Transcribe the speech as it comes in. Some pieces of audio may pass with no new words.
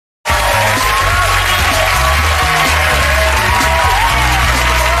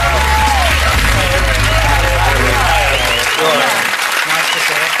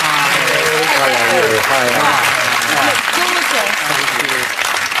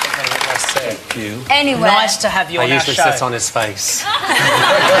you. Anyway. Nice to have you on our show. I usually sit on his face.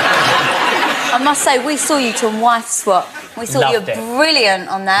 I must say, we saw you to Wife Swap. We thought you were brilliant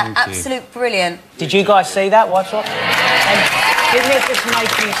on that. Absolute brilliant. Did you guys see that, Wife Swap? And didn't it just make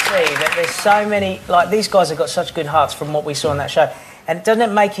you see that there's so many... Like, these guys have got such good hearts from what we saw on that show. And doesn't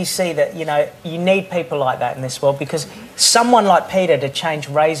it make you see that, you know, you need people like that in this world? Because someone like Peter to change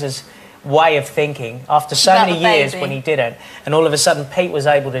Razor's way of thinking after so many years when he didn't, and all of a sudden Pete was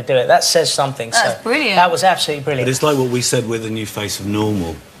able to do it. That says something. That's brilliant. That was absolutely brilliant. But it's like what we said, we're the new face of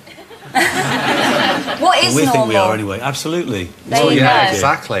normal. What is we normal? think we are anyway. Absolutely.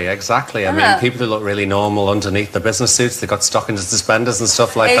 Exactly. I mean, people who look really normal underneath their business suits, they've got stockings and suspenders and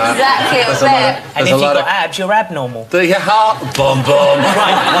stuff like that. Exactly. And if you've got abs, you're abnormal. Bum bum.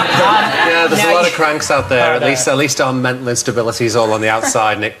 Yeah, there's a lot of cranks out there. At least our mental instability is all on the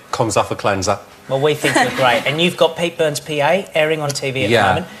outside, and it comes off a cleanser. Well, we think you're great, and you've got Pete Burns' PA airing on TV at the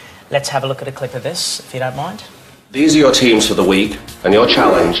moment. Let's have a look at a clip of this, if you don't mind. These are your teams for the week, and your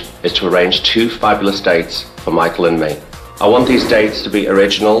challenge is to arrange 2 fabulous dates for Michael and me. I want these dates to be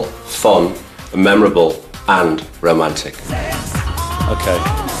original, fun, memorable, and romantic. Okay.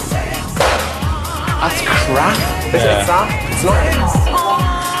 That's crap. Is it that? It's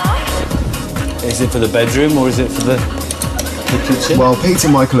not. Is it for the bedroom or is it for the kitchen? While Pete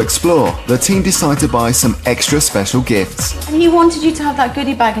and Michael explore, the team decide to buy some extra special gifts. And he wanted you to have that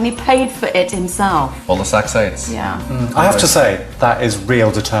goodie bag and he paid for it himself. All the sex aids. Yeah. I have to say, that is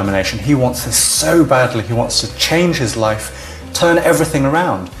real determination. He wants this so badly. He wants to change his life, turn everything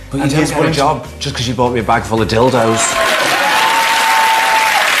around. But you don't get a job just because you bought me a bag full of dildos.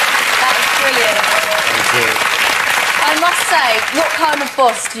 That is brilliant. I must say, what kind of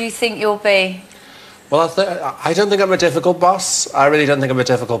boss do you think you'll be? Well, I don't think I'm a difficult boss. I really don't think I'm a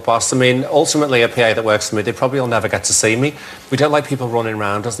difficult boss. I mean, ultimately, a PA that works for me, they probably will never get to see me. We don't like people running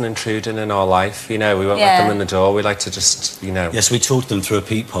around, doesn't intruding in our life. You know, we won't let them in the door. We like to just, you know... Yes, we talk them through a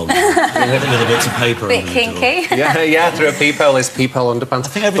peephole. Little bits of paper. Bit kinky. Yeah, through a peephole. Is peephole underpants. I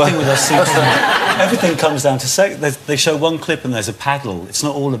think everything with us... everything comes down to sex. They show one clip and there's a paddle. It's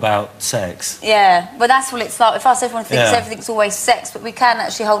not all about sex. Yeah, but that's what it's like. If us, everyone thinks everything's always sex, but we can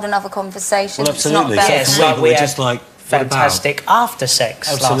actually hold another conversation. Well, absolutely. It's Yes, not we we're just like... Fantastic after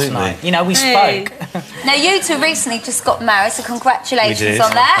sex last night. You know, we spoke. Now, you two recently just got married, so congratulations on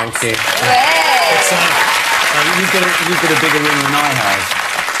that. Thank you. You've got a bigger ring than I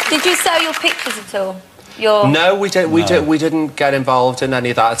have. Did you sell your pictures at all? No, we didn't get involved in any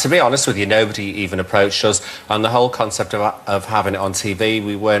of that. To be honest with you, nobody even approached us. And the whole concept of having it on TV,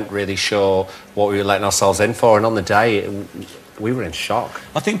 we weren't really sure what we were letting ourselves in for. And on the day, we were in shock.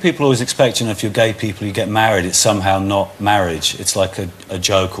 I think people always expect, you know, if you're gay people, you get married, it's somehow not marriage. It's like a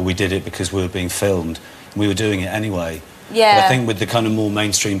joke, or we did it because we were being filmed. We were doing it anyway. Yeah. But I think with the kind of more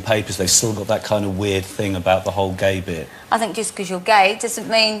mainstream papers, they've still got that kind of weird thing about the whole gay bit. I think just because you're gay doesn't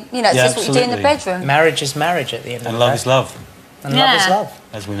mean, you know, it's just what you do in the bedroom. Marriage is marriage at the end of the day. And love is love. And love is love.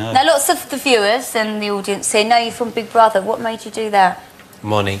 As we know. Now, lots of the viewers and the audience here know you from Big Brother. What made you do that?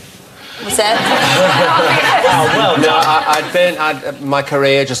 Money. Was that? My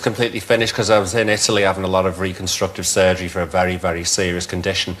career just completely finished because I was in Italy having a lot of reconstructive surgery for a very, very serious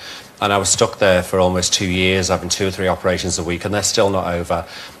condition. And I was stuck there for almost 2 years, having 2 or 3 operations a week, and they're still not over.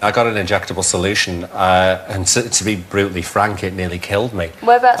 I got an injectable solution, and to be brutally frank, it nearly killed me.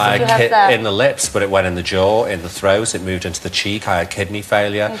 Whereabouts did you have that? In the lips, but it went in the jaw, in the throat, it moved into the cheek. I had kidney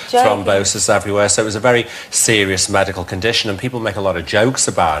failure, thrombosis everywhere. So it was a very serious medical condition, and people make a lot of jokes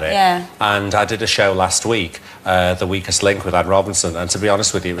about it. Yeah. And I did a show last week, The Weakest Link with Anne Robinson, and to be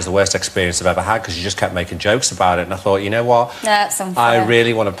honest with you, it was the worst experience I've ever had because you just kept making jokes about it, and I thought, you know what? No, that's unfair. I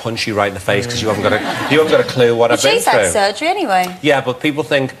really want to punch you right in the face because you haven't got a clue what I've been through. She's had surgery anyway. Yeah, but people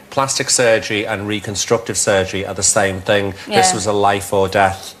think plastic surgery and reconstructive surgery are the same thing. Yeah. This was a life or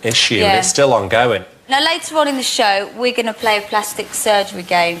death issue, and it's still ongoing. Now, later on in the show, we're going to play a plastic surgery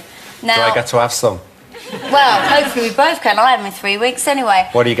game. Now, Do I get to have some? Well, hopefully we both can. I have them in 3 weeks anyway.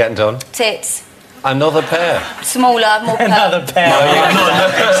 What are you getting done? Tits. Another pair? Smaller, more Another pair. No, you're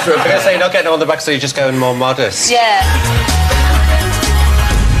not extra. I'm going to say you're not getting on the back, so you're just going more modest. Yeah.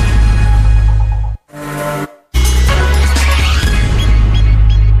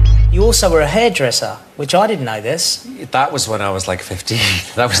 You also were a hairdresser, which I didn't know this. That was when I was like 15.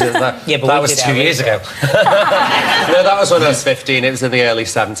 That was Yeah, but that was 2 years ago. No, that was when I was 15. It was in the early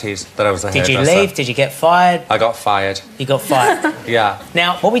 70s that I was a hairdresser. Did you leave? Did you get fired? I got fired. You got fired? Yeah.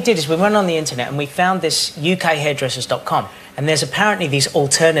 Now, what we did is we went on the internet and we found this ukhairdressers.com, and there's apparently these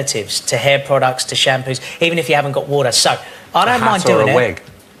alternatives to hair products, to shampoos, even if you haven't got water. So, I don't mind doing it. A wig?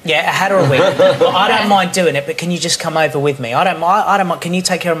 Yeah, a hat or a wig. But I don't mind doing it, but can you just come over with me? I don't mind. Can you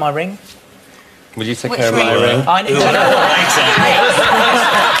take care of my ring? Will you take Which care of my ring? ring? I need to know.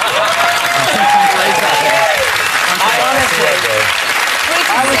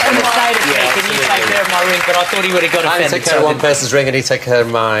 I was going to say to Pete, can you take care of my ring? But I thought he would have got I offended. take care of one person's ring and he take care of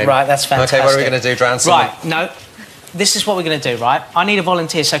mine. Right, that's fantastic. Okay, what are we going to do? Drown someone? Right, no. This is what we're going to do, right? I need a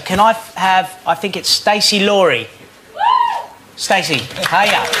volunteer. So can I have, I think it's Stacey Laurie. Stacey,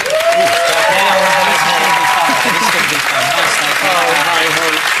 hiya. This is going to be fun.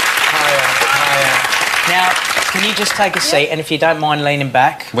 Now, can you just take a seat, and if you don't mind leaning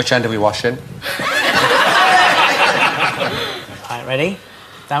back. Which end are we washing? Right, ready?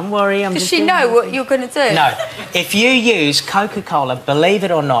 Don't worry, I'm Does just... she know what you're going to do? No. If you use Coca-Cola, believe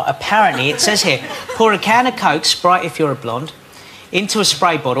it or not, apparently, it says here, pour a can of Coke, Sprite if you're a blonde, into a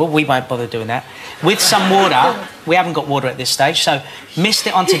spray bottle, we won't bother doing that, with some water, we haven't got water at this stage, so mist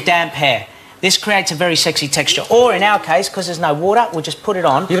it onto damp hair. This creates a very sexy texture. Or in our case, because there's no water, we'll just put it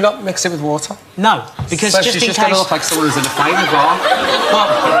on. You've not mixed it with water? No, because So just she's in just case... going to look like someone who's in a fight bar. Well,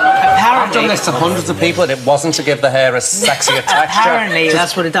 I've apparently... done this to hundreds of people and it wasn't to give the hair a sexier texture. Apparently,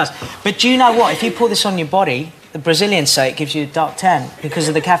 that's what it does. But do you know what? If you pour this on your body, the Brazilians say it gives you a dark tan because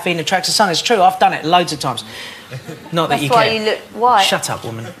of the caffeine attracts the sun. It's true. I've done it loads of times. Not that That's you why can. you look white. Shut up,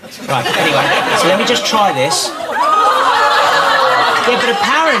 woman. Right, anyway, so let me just try this. Yeah, but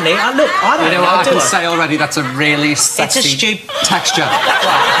apparently, look, I don't You know what, I do can it. say already that's a really sexy texture.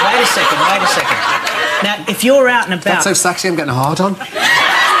 Right, wait a second. Now, if you're out and about... That's so sexy, I'm getting a hard on.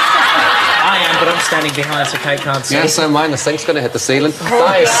 I am, but I'm standing behind so Kate can't see. Yeah, so mine, the sink's going to hit the ceiling.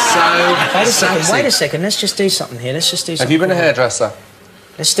 That is so Wait a second, let's just do something here. Let's just do something. Have you been a hairdresser?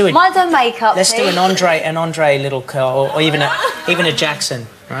 Let's do it. Mine don't make up. Let's do an Andre little curl, or even a Jackson,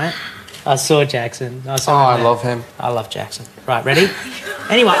 right? I saw Jackson. I love him. I love Jackson. Right, ready?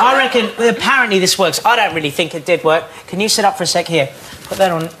 Anyway, I reckon apparently this works. I don't really think it did work. Can you sit up for a sec here? Put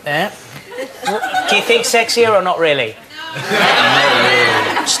that on there. Do you think sexier or not really?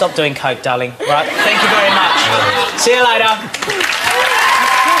 Stop doing coke, darling. Right, thank you very much. See you later.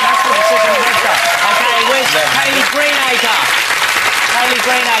 Okay, where's Kaylee Greenacre? Kaylee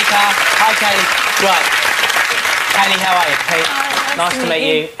Greenacre. Hi, Kaylee. Right. Kaylee, how are you? Pete. Nice to meet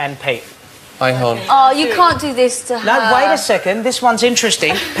you. And Pete. Hi, hon. Oh, you can't do this to her. No, wait a second. This one's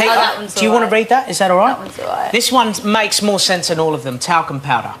interesting. Pete, that one's do you want to alright. read that? Is that all right? That one's all right. This one makes more sense than all of them. Talcum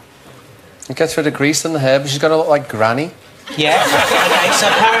powder. It gets rid of grease in the hair, but she's going to look like Granny. Yeah. Okay, so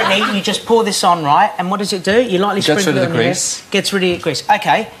apparently you just pour this on, right? And what does it do? You lightly Gets sprinkle rid it of on the your hair. grease. Gets rid of the grease.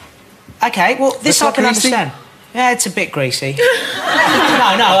 Okay. Okay, well, this It's I not can greasy? understand. Yeah, it's a bit greasy. No,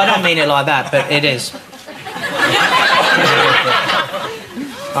 I don't mean it like that, but it is.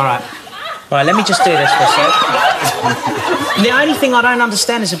 All right. All right, let me just do this for a sec. The only thing I don't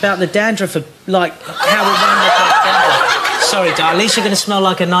understand is about the dandruff, like, how it won't look like dandruff. Sorry, darling, at least you're going to smell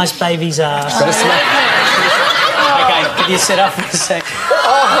like a nice baby's ass. Okay, can you sit up for a sec? I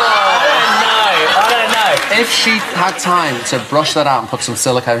don't know. If she had time to brush that out and put some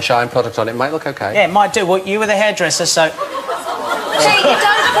silicone shine product on, it might look okay. Yeah, it might do. Well, you were the hairdresser, so... See, you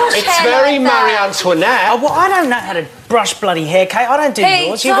don't wash It's hair very like Marie that. Antoinette. Oh, well, I don't know how to brush bloody hair, Kate. I don't do Pete,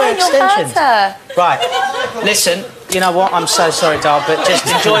 yours. You wear don't, you'll hurt extensions. her. Right. Listen, you know what? I'm so sorry, Dal, but just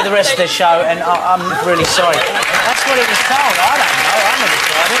enjoy the rest of the show, and I'm really sorry. That's what it was told. I don't know. I never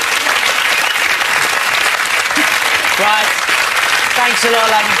tried it. Right. Thanks a lot,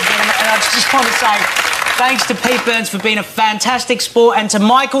 ladies and gentlemen. And I just want to say thanks to Pete Burns for being a fantastic sport, and to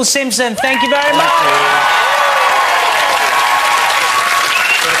Michael Simpson. Thank you very much.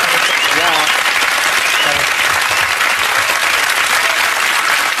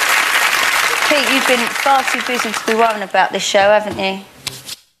 Pete, you've been far too busy to be worrying about this show, haven't you?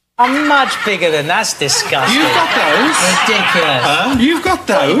 I'm much bigger than that's disgusting. You've got those? Ridiculous. Huh? You've got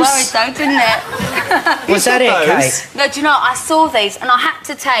those? Worried though, didn't it? Was that it, Kate? No, do you know, I saw these and I had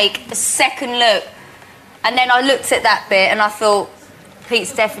to take a second look. And then I looked at that bit and I thought,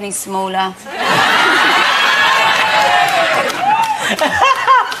 Pete's definitely smaller.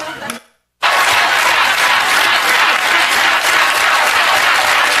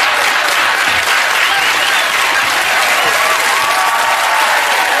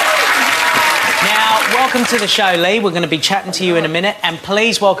 Now, welcome to the show, Lee. We're going to be chatting to you in a minute. And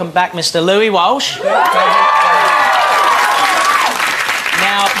please welcome back Mr. Louis Walsh.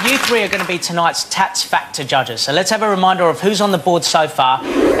 Now, you three are going to be tonight's Tats Factor judges. So let's have a reminder of who's on the board so far.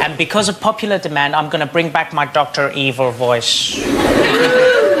 And because of popular demand, I'm going to bring back my Dr. Evil voice.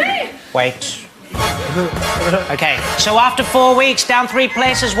 Wait. Okay, so after 4 weeks, down 3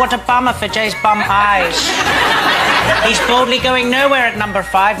 places, what a bummer for Jay's bum eyes. He's boldly going nowhere at number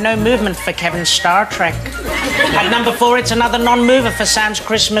 5, no movement for Kevin's Star Trek. At number 4, it's another non-mover for Sam's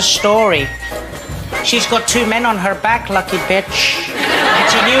Christmas Story. She's got 2 men on her back, lucky bitch.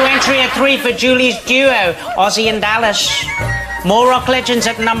 It's a new entry at 3 for Julie's duo, Ozzy and Dallas. More rock legends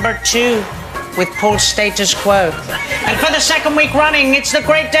at number 2 with Paul's Status Quo. And for the 2nd week running, it's the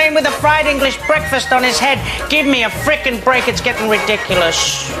Great Dane with a fried English breakfast on his head. Give me a frickin' break, it's getting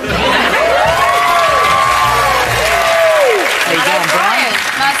ridiculous. There you go, Brian.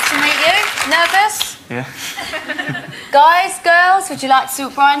 Nice to meet you. Nervous? Yeah. Guys, girls, would you like to see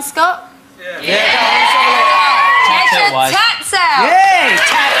what Brian Scott? Yeah. Get your tats out! Yay! Tap,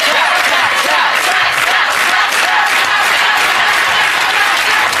 tap, tap, tap.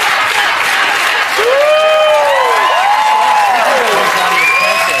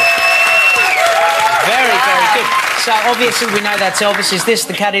 Very, very good. So obviously we know that's Elvis. Is this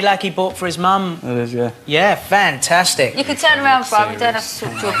the Cadillac he bought for his mum? It is, yeah. Yeah, fantastic. You can turn around, Brian. We don't have to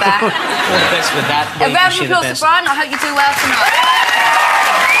talk to your back. All the best with that. A round of applause for Brian. I hope you do well tonight.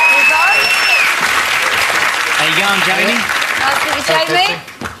 How you going, Jamie? Nice to meet you, Jamie.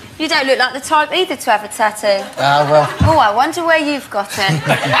 You don't look like the type either to have a tattoo. Well. Oh, I wonder where you've got it.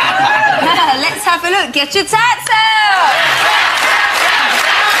 Let's have a look. Get your tats out!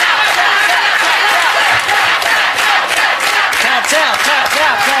 Tats out, tats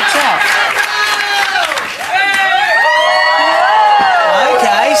out, tats out.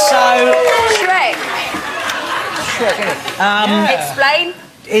 Okay, so... Shrek. Explain.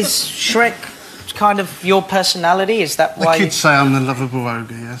 Is Shrek kind of your personality? Is that why... I could say I'm the lovable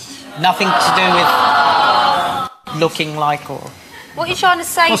ogre, yes. Nothing to do with looking like or... What are you trying to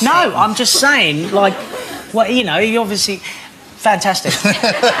say? No, I'm just saying, like, well, you know, you obviously... Fantastic.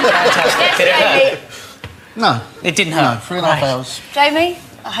 Fantastic. Did it hurt? No. It didn't No, hurt? 3.5 hours. Jamie,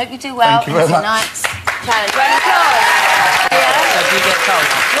 I hope you do well Thank you very in much. tonight's challenge. Round of applause. Yeah. So do you get told?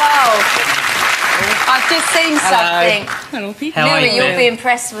 Wow. I've just seen something. Hello, Pete. How are Louis, you you'll doing? be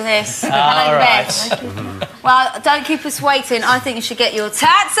impressed with this. All Hello, right. Beth. Well, don't keep us waiting. I think you should get your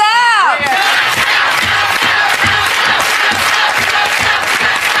tats out.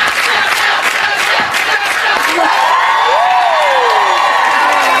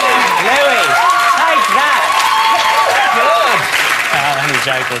 Louis, take that. Good. I'm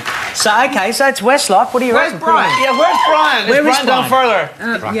joking. So, okay, so it's Westlife. What do you reckon? Brian? Yeah, where's Brian? Where is Brian down further?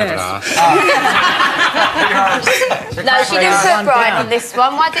 Yes. No, she didn't put One Brian down. on this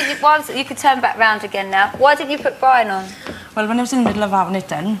one. Why didn't you? You could turn back round again now. Why didn't you put Brian on? Well, when I was in the middle of having it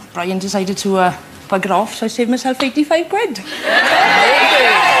done, Brian decided to bugger off, so I saved myself 85 quid.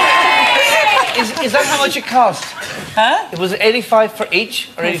 Is that how much it cost? Huh? Was it 85 for each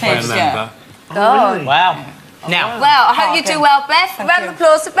or 85? Yeah. Oh. Wow. Now, Well, I hope you do well, Beth. Round of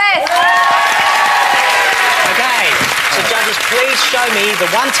applause for Beth. okay, so judges, please show me the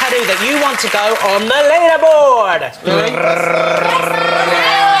one tattoo that you want to go on the leaderboard.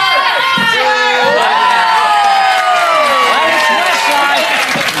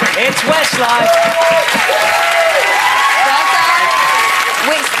 It's Westlife.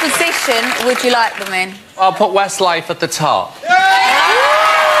 Which position would you like them in? I'll put Westlife at the top.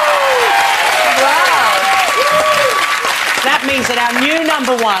 That means that our new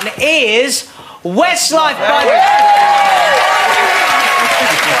number 1 is Westlife by the...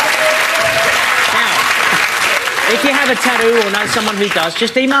 Now, if you have a tattoo or know someone who does,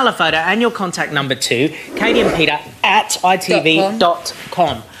 just email a photo and your contact number to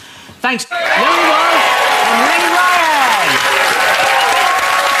katieandpeter@itv.com. Thanks. Louis Walsh and Lee Ryan.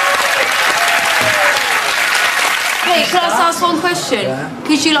 Pete, can I just ask one question?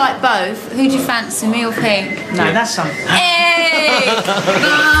 Because you like both, who do you fancy, me or Pink? No, that's something. Hey!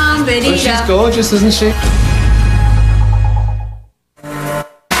 She's gorgeous, isn't she?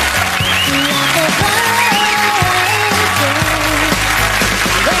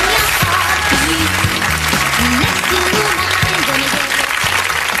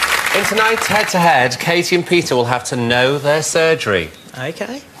 In tonight's head-to-head, Katie and Peter will have to know their surgery.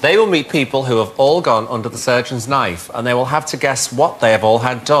 Okay. They will meet people who have all gone under the surgeon's knife, and they will have to guess what they have all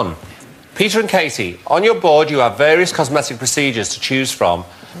had done. Peter and Katie, on your board you have various cosmetic procedures to choose from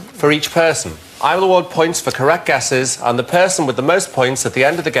for each person. I will award points for correct guesses, and the person with the most points at the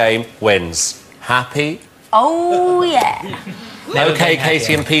end of the game wins. Happy? Oh, yeah. Okay,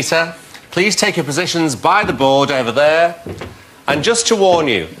 Katie and Peter, please take your positions by the board over there. And just to warn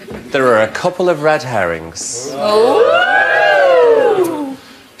you, there are a couple of red herrings. Oh.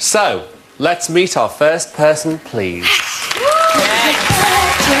 So, let's meet our first person, please. Okay.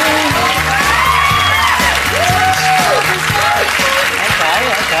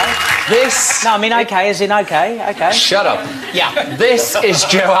 This... No, I mean okay, as in okay. Shut up. Yeah. This is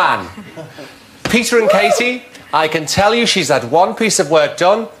Joanne. Peter and Katie, I can tell you she's had one piece of work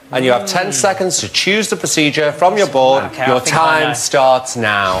done, and you have 10 seconds to choose the procedure from your board. Okay, Your I think I know. time starts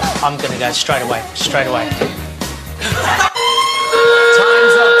now. I'm going to go straight away. Straight away. Time's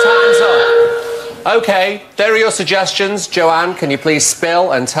up, time's up. OK, there are your suggestions. Joanne, can you please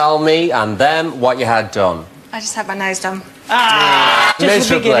spill and tell me and them what you had done? I just had my nose done. Just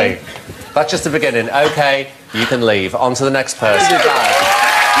Miserably. That's just the beginning. OK, you can leave. On to the next person.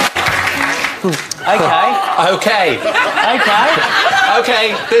 Okay.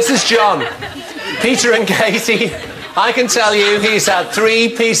 OK, this is John. Peter and Katie, I can tell you he's had 3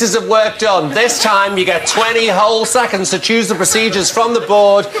 pieces of work done. This time you get 20 whole seconds to choose the procedures from the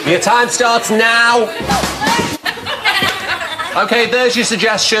board. Your time starts now. OK, there's your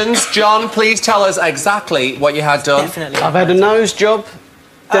suggestions. John, please tell us exactly what you had done. Definitely. I've had a nose job,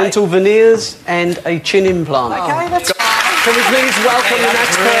 dental veneers, and a chin implant. Okay, that's Can we please welcome the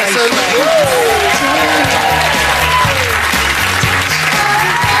next person?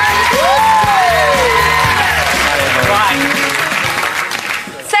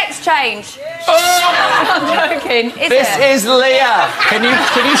 Sex change. I'm joking. This is Leah. Can you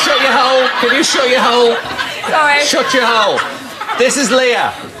shut your hole? Can you shut your hole? Sorry. Shut your hole. This is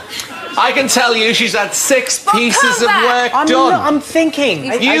Leah. I can tell you she's had 6 pieces of work done. I'm thinking.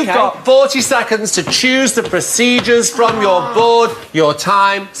 You've got 40 seconds to choose the procedures from your board. Your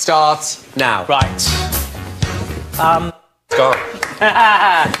time starts now. Right. Go.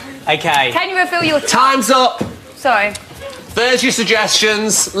 Okay. Can you reveal your Time's up. Sorry. There's your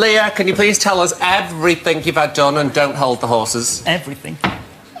suggestions. Leah, can you please tell us everything you've had done and don't hold the horses? Everything.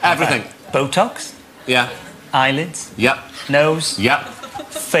 Everything. Botox, Yeah. eyelids, Yep. nose, Yep.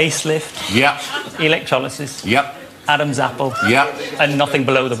 facelift, Yep. electrolysis, Yep. Adam's apple, Yep. and nothing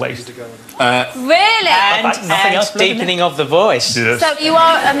below the waist. Really? Nothing else below the deepening of the voice. Yes. So you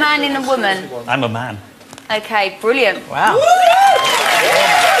are a man in a woman. I'm a man. Okay, brilliant. Wow.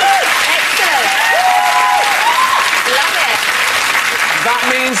 Excellent. Love it. That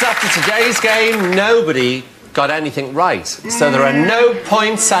means after today's game, nobody got anything right. So there are no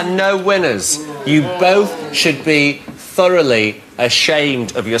points and no winners. You both should be thoroughly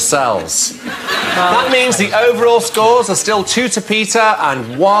ashamed of yourselves. That means the overall scores are still 2 to Peter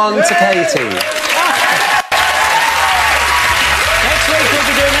and 1 to Katie. Next week we'll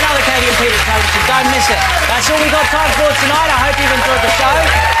be doing another Katie and Peter challenge, so don't miss it. That's all we've got time for tonight. I hope you've enjoyed the show.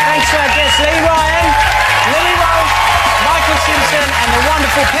 Thanks to our guests Lee Ryan, Lily Rose, Michael Simpson and the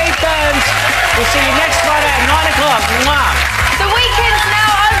wonderful Pete Burns. We'll see you next Friday at 9 o'clock. Mwah. The weekend's now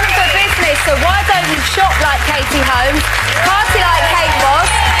open for business, so why don't you shop like Katie Holmes?